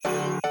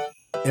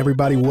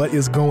Everybody, what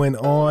is going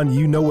on?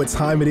 You know what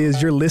time it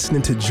is. You're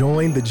listening to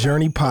Join the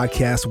Journey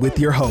podcast with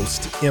your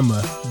host,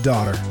 Emma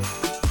Daughter.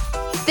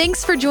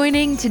 Thanks for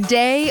joining.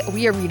 Today,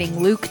 we are reading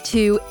Luke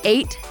 2,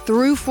 8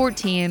 through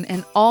 14,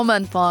 and all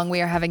month long, we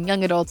are having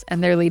young adults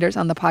and their leaders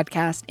on the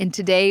podcast. And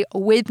today,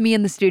 with me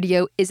in the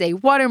studio is a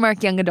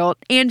Watermark young adult,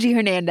 Angie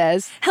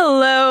Hernandez.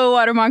 Hello,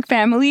 Watermark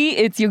family.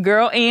 It's your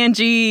girl,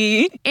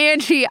 Angie.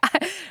 Angie,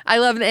 I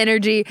love the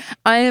energy.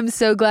 I am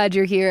so glad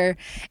you're here.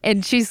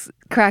 And she's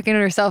cracking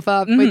herself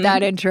up with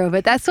that intro,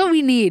 but that's what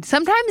we need.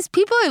 Sometimes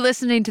people are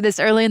listening to this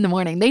early in the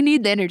morning. They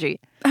need the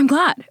energy. I'm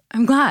glad.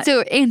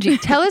 So, Angie,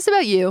 tell us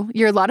about you.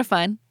 You're a lot of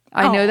fun.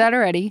 I know that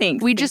already.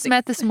 Thanks. We just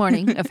met this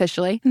morning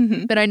officially,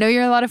 but I know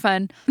you're a lot of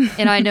fun,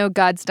 and I know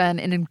God's done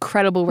an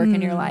incredible work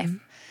in your life.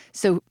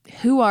 So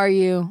who are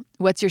you?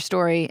 What's your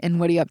story? And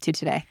what are you up to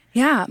today?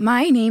 Yeah,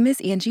 my name is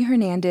Angie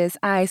Hernandez.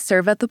 I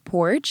serve at the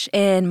Porch,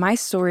 and my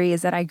story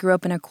is that I grew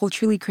up in a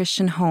culturally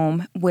Christian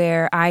home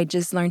where I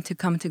just learned to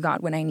come to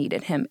God when I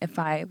needed Him, if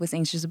I was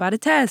anxious about a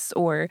test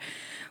or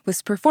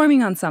was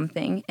performing on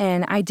something.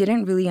 And I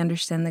didn't really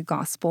understand the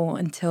gospel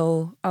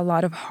until a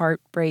lot of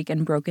heartbreak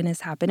and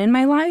brokenness happened in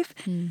my life.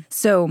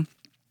 So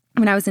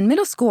when I was in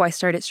middle school, I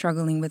started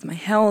struggling with my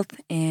health,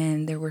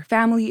 and there were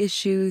family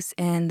issues,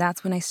 and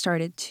that's when I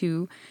started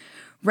to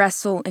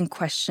wrestle and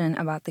question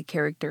about the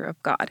character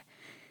of God.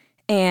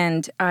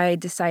 And I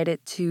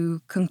decided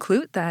to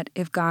conclude that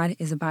if God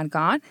is a bad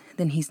God,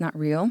 then He's not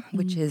real,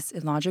 which is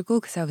illogical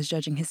because I was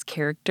judging His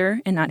character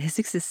and not His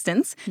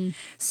existence.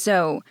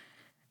 So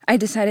I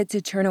decided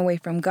to turn away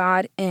from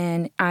God,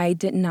 and I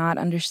did not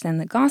understand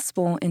the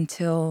gospel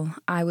until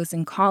I was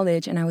in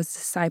college, and I was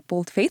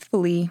discipled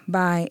faithfully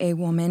by a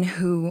woman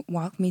who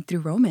walked me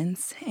through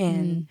Romans.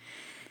 And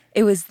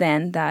it was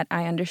then that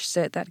I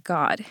understood that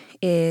God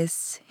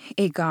is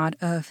a God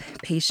of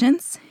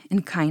patience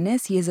and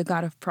kindness. He is a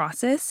God of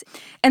process.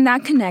 And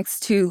that connects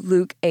to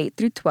Luke 8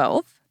 through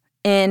 12.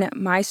 In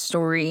my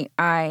story,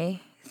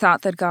 I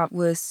thought that God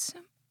was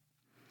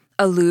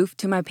aloof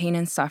to my pain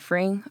and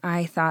suffering.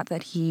 I thought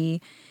that He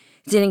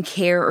didn't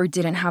care or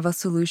didn't have a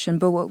solution.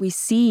 But what we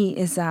see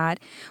is that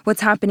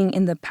what's happening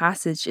in the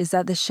passage is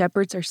that the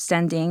shepherds are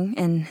standing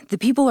and the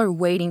people are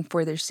waiting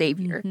for their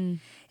Savior.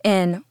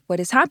 And what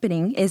is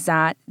happening is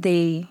that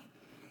they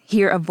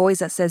hear a voice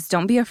that says,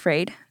 "Don't be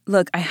afraid.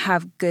 Look, I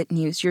have good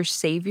news. Your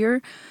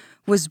Savior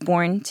was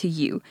born to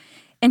you."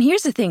 And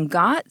here's the thing.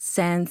 God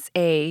sends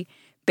a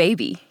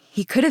baby.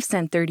 He could have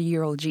sent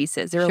 30-year-old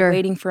Jesus. They're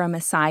waiting for a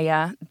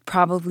Messiah.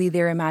 Probably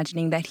they're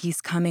imagining that He's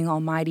coming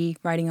almighty,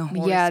 riding a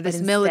horse. Yeah, this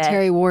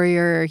military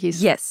warrior.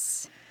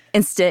 Yes.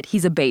 Instead,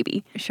 He's a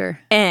baby. Sure.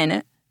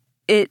 And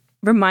it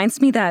reminds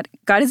me that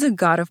God is a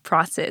God of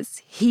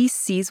process. He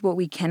sees what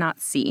we cannot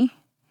see.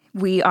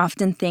 We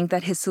often think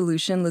that His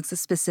solution looks a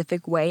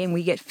specific way, and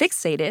we get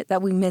fixated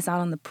that we miss out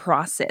on the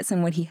process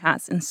and what He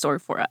has in store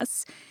for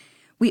us.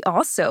 We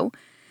also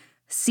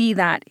see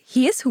that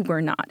He is who we're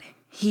not.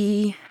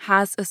 He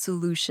has a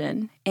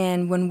solution.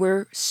 And when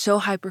we're so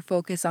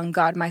hyper-focused on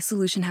God, my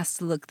solution has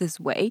to look this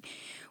way,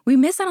 we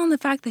miss out on the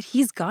fact that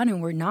He's God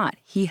and we're not.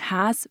 He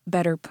has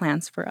better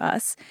plans for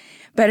us,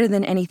 better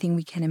than anything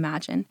we can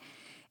imagine.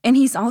 And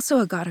He's also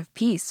a God of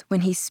peace.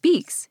 When He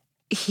speaks,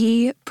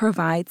 He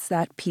provides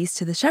that peace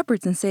to the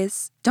shepherds and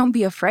says, "Don't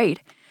be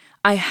afraid.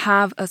 I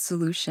have a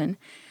solution."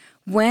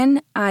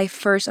 When I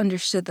first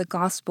understood the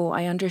gospel,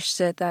 I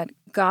understood that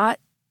God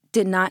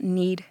did not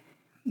need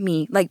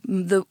me. Like,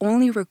 the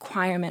only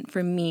requirement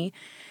for me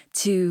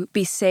to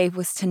be saved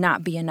was to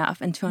not be enough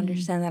and to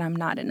understand that I'm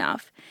not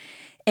enough.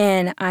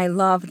 And I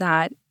love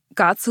that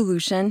God's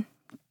solution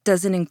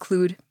doesn't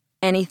include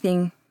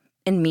anything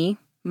in me.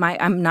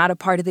 I'm not a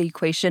part of the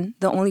equation.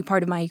 The only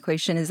part of my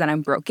equation is that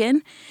I'm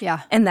broken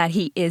and that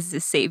He is the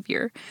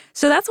Savior.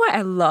 So that's why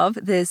I love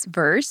this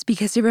verse,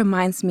 because it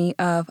reminds me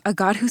of a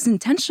God who's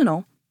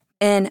intentional.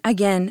 And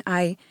again,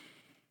 I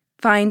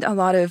find a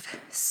lot of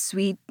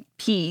sweet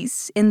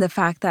peace in the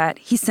fact that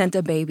He sent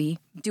a baby.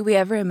 Do we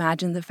ever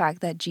imagine the fact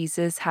that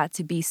Jesus had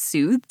to be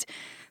soothed?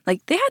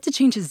 Like, they had to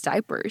change His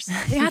diapers.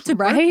 They had to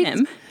birth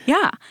Him.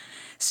 Yeah.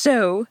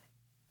 So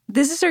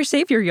this is our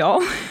Savior,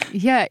 y'all.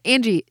 Yeah,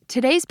 Angie,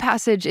 today's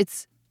passage,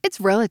 it's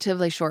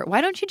relatively short. Why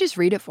don't you just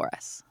read it for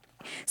us?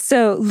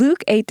 So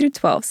Luke 8 through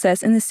 12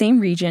 says, "In the same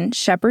region,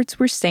 shepherds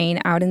were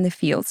staying out in the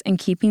fields and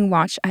keeping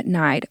watch at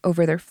night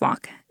over their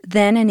flock.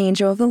 Then an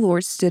angel of the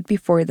Lord stood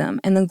before them,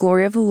 and the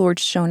glory of the Lord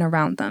shone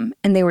around them,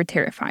 and they were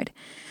terrified.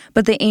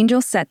 But the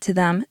angel said to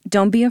them,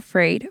 'Don't be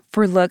afraid,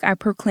 for look, I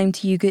proclaim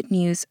to you good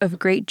news of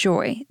great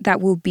joy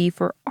that will be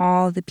for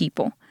all the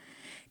people.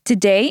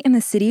 Today in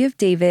the city of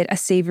David a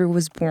Savior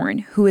was born,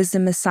 who is the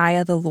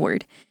Messiah, the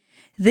Lord.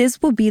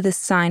 This will be the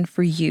sign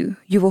for you.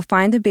 You will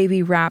find the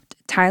baby wrapped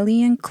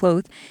tightly and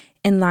clothed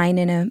and lying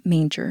in a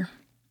manger.'"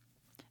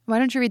 Why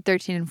don't you read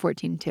 13 and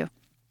 14 too?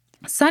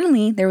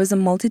 Suddenly there was a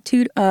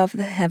multitude of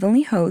the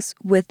heavenly hosts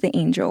with the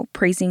angel,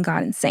 praising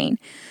God and saying,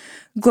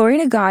 "Glory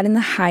to God in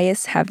the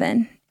highest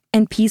heaven,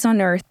 and peace on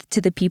earth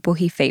to the people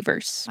He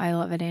favors." I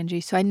love it,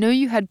 Angie. So I know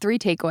you had 3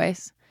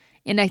 takeaways,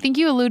 and I think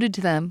you alluded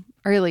to them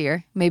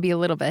earlier, maybe a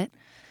little bit.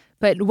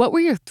 But what were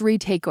your 3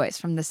 takeaways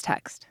from this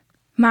text?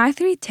 My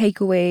 3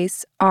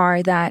 takeaways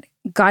are that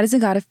God is a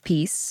God of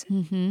peace.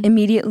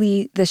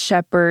 Immediately, the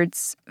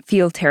shepherds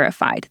feel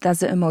terrified.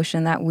 That's the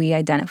emotion that we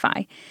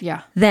identify.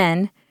 Yeah.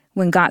 Then,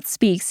 when God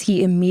speaks,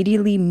 he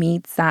immediately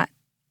meets that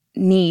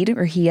need,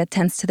 or he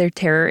attends to their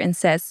terror and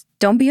says,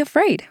 don't be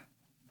afraid.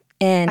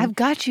 And I've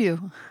got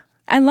you.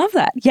 I love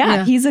that. Yeah,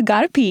 Yeah. he's a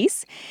God of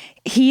peace.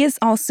 He is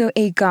also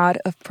a God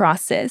of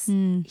process.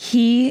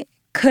 He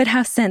could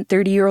have sent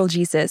 30-year-old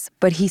Jesus,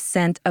 but he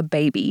sent a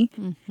baby.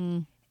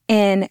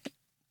 And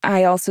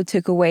I also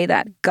took away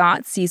that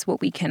God sees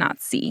what we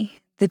cannot see.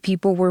 The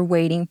people were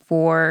waiting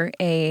for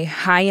a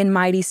high and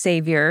mighty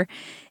Savior,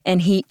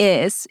 and he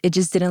is. It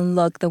just didn't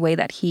look the way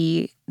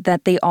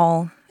that they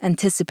all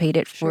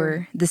anticipated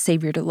for the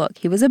Savior to look.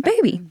 He was a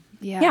baby.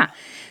 Yeah.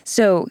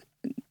 So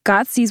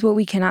God sees what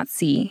we cannot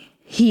see.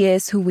 He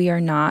is who we are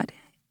not,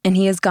 and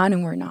he is God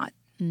and we're not.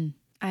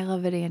 I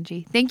love it,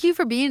 Angie. Thank you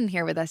for being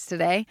here with us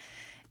today.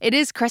 It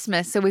is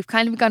Christmas, so we've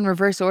kind of gone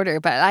reverse order,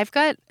 but I've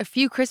got a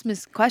few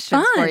Christmas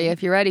questions for you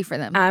if you're ready for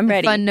them. I'm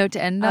ready. A fun note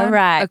to end on. All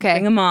right, Okay.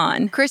 bring them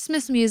on.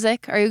 Christmas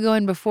music. Are you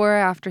going before or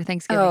after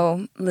Thanksgiving?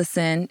 Oh,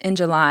 listen, in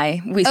July,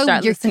 we Oh,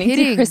 start you're listening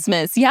kidding. to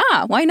Christmas. Yeah,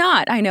 why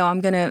not? I know a lot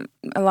of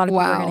people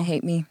are Wow. going to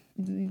hate me.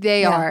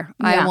 They Yeah. are.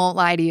 I Yeah. won't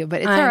lie to you, but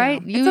it's I all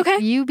right. know. You, It's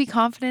okay. You be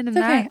confident in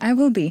It's okay, that. I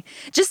will be.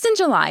 Just in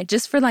July,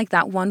 just for like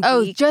that one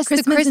Oh, week. just the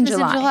Christmas in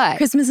July.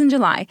 Christmas in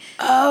July.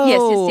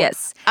 Oh.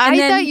 Yes. I And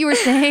then- thought you were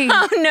saying.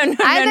 Oh, no.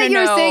 I thought you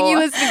were saying you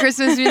listen to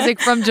Christmas music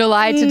from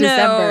July to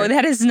December. No,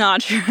 that is not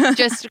true.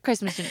 Just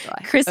Christmas in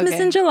July. Christmas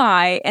Okay. in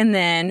July, and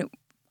then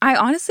I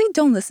honestly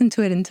don't listen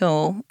to it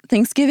until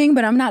Thanksgiving,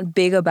 but I'm not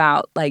big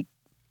about like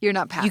You're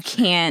not you passionate.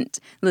 can't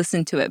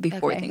listen to it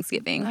before Okay.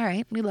 Thanksgiving. All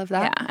right. We love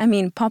that. Yeah, I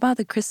mean, pop out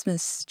the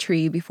Christmas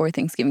tree before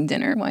Thanksgiving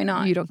dinner. Why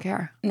not? You don't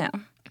care. No.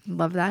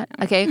 Love that.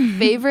 Okay.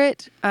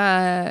 Favorite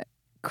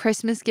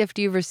Christmas gift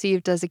you've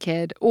received as a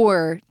kid,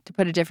 or to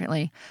put it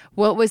differently,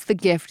 what was the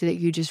gift that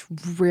you just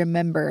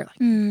remember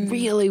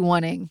really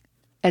wanting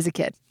as a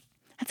kid?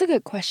 That's a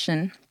good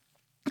question.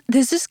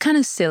 This is kind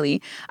of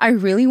silly. I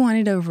really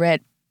wanted a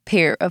red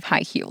pair of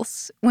high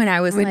heels when I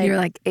was When like you're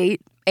like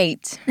 8?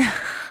 8.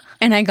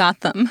 And I got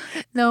them.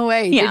 No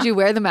way. Yeah. Did you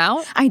wear them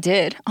out? I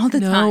did all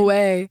the time. No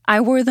way. I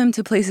wore them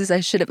to places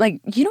I should have.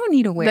 Like, you don't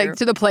need to wear. Like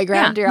to the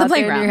playground? Yeah, You're the out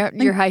there playground.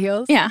 in your high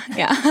heels? Yeah.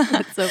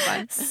 That's so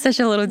fun. Such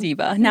a little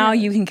diva. Now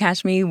you can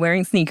catch me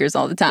wearing sneakers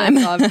all the time.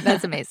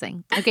 That's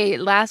amazing. Okay,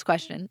 last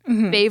question.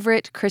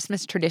 Favorite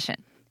Christmas tradition?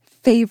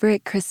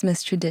 Favorite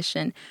Christmas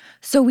tradition.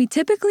 So we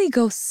typically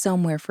go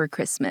somewhere for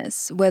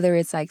Christmas, whether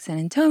it's like San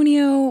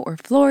Antonio or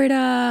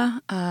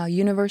Florida,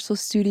 Universal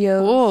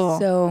Studios. Cool.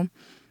 So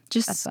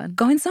That's just fun.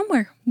 going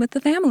somewhere with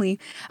the family.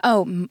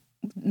 Oh,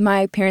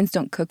 my parents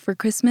don't cook for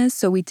Christmas,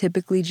 so we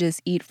typically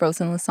just eat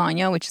frozen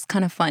lasagna, which is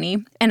kind of funny.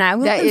 And I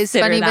will That is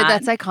consider funny, but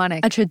that that's iconic.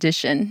 a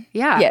tradition.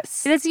 Yeah.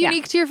 Yes. That's Yeah.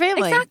 unique to your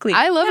family. Exactly.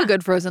 I love Yeah. a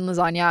good frozen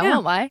lasagna. I Yeah.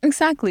 won't lie.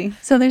 Exactly.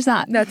 So there's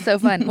that. That's so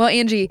fun. Well,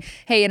 Angie,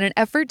 hey, in an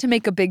effort to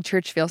make a big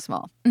church feel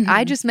small,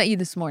 I just met you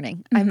this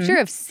morning. I'm sure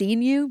I've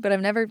seen you, but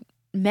I've never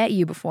met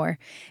you before.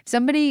 If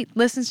somebody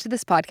listens to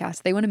this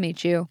podcast, they want to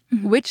meet you.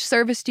 Which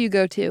service do you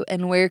go to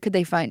and where could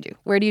they find you?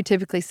 Where do you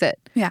typically sit?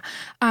 Yeah.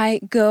 I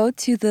go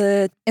to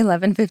the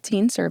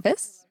 11:15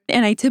 service,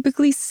 and I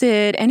typically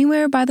sit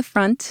anywhere by the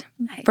front,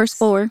 first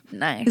floor,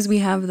 Nice. because we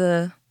have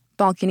the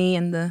balcony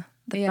and the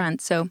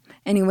front. So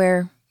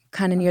anywhere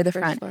kind of near the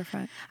First front. floor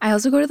front. I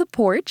also go to the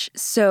porch,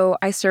 so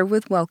I serve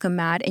with welcome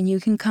mat, and you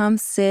can come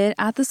sit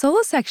at the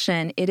solo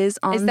section. It is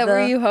on Is that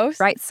where you host?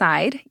 right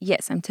side.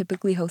 Yes, I'm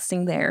typically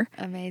hosting there.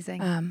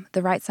 Amazing.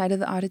 The right side of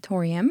the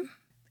auditorium.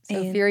 So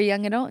if and- you're a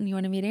young adult and you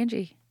want to meet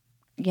Angie,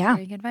 Yeah.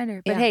 you can find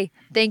her. But Yeah. hey,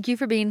 thank you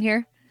for being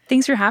here.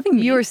 Thanks for having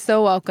me. You are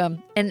so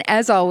welcome. And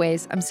as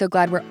always, I'm so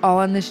glad we're all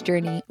on this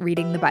journey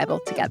reading the Bible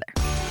together.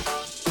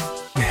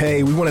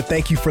 Hey, we want to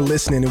thank you for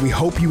listening, and we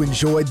hope you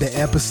enjoyed the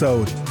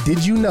episode.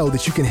 Did you know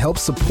that you can help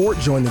support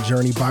Join the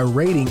Journey by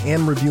rating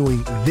and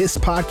reviewing this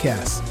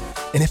podcast?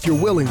 And if you're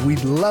willing,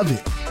 we'd love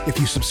it if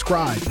you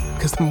subscribe,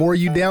 because the more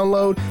you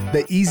download,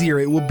 the easier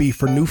it will be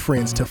for new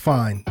friends to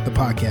find the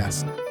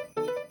podcast.